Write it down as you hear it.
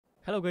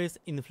Hello guys,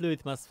 in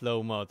Fluid Must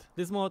Flow mod.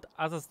 This mod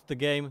adds to the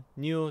game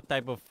new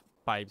type of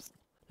pipes.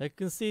 Like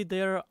you can see,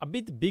 they are a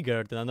bit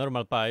bigger than a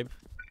normal pipe.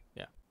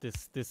 Yeah,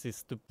 this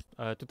is two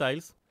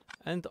tiles.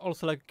 And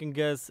also, like you can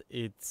guess,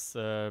 it's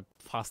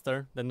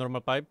faster than normal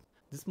pipe.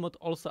 This mod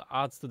also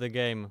adds to the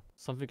game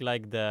something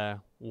like the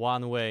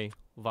one-way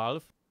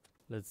valve.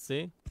 Let's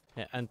see.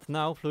 Yeah, and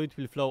now fluid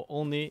will flow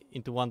only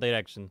into one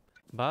direction.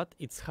 But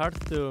it's hard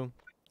to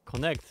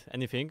connect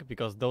anything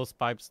because those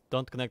pipes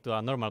don't connect to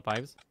our normal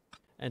pipes.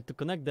 And to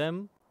connect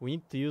them, we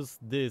need to use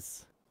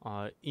this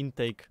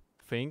intake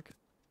thing.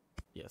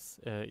 Yes,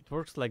 it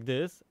works like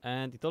this,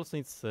 and it also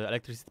needs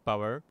electricity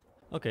power.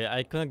 Okay,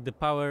 I connect the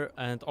power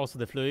and also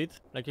the fluid.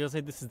 Like you can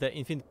say, this is the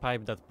infinite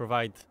pipe that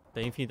provides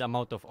the infinite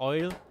amount of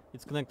oil.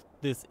 It's connected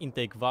to this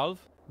intake valve.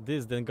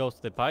 This then goes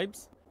to the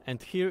pipes,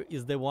 and here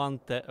is the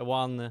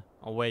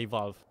one-way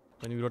valve.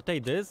 When we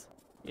rotate this,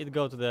 it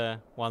goes to the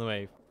one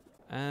way.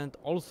 And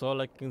also,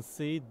 like you can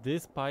see,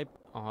 this pipe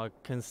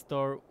can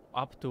store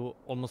up to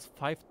almost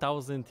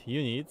 5,000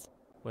 units,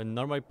 when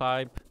normal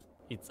pipe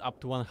it's up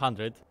to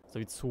 100, so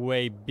it's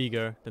way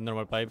bigger than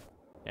normal pipe.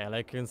 Yeah,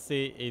 like you can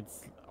see,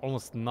 it's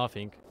almost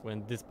nothing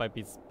when this pipe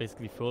is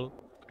basically full.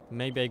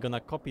 Maybe I'm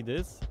gonna copy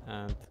this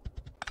and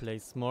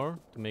place more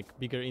to make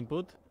bigger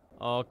input.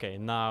 Okay,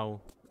 now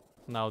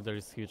there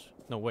is huge.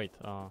 No, wait.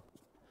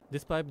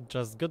 This pipe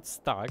just got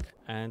stuck,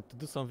 and to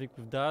do something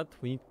with that,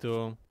 we need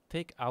to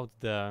take out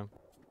the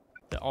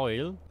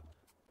oil.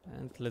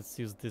 And let's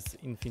use this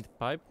infinite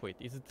pipe. Wait,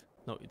 is it?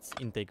 No, it's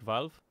intake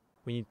valve.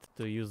 We need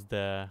to use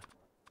the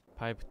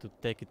pipe to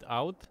take it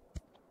out.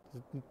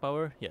 Does it need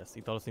power? Yes,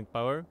 it also needs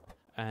power.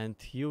 And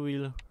you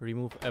will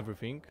remove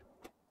everything.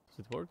 Does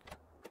it work?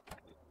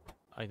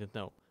 I don't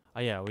know. Ah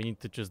yeah, we need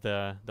to choose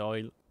the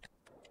oil.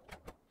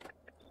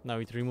 Now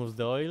it removes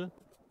the oil.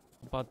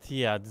 But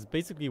yeah, this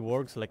basically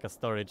works like a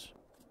storage.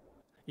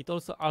 It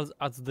also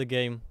adds to the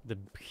game the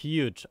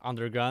huge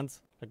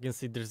undergrounds. Like you can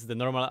see, this is the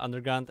normal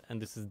underground and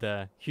this is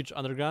the huge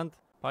underground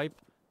pipe.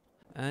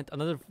 And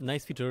another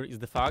nice feature is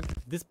the fact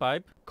this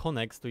pipe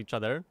connects to each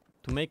other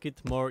to make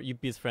it more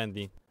UPS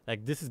friendly.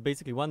 Like this is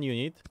basically one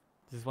unit.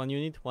 This is one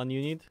unit.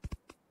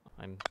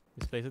 I'm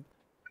misplaced.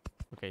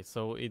 Okay,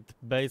 so it's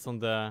based on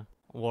the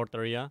ward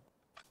area.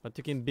 But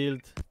you can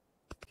build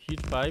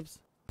huge pipes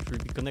which will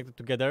be connected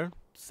together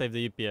to save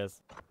the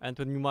UPS. And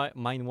when you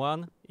mine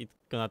one, it's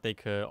gonna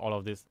take all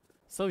of this.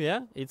 So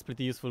yeah, it's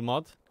pretty useful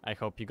mod. I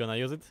hope you're gonna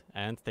use it,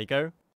 and take care.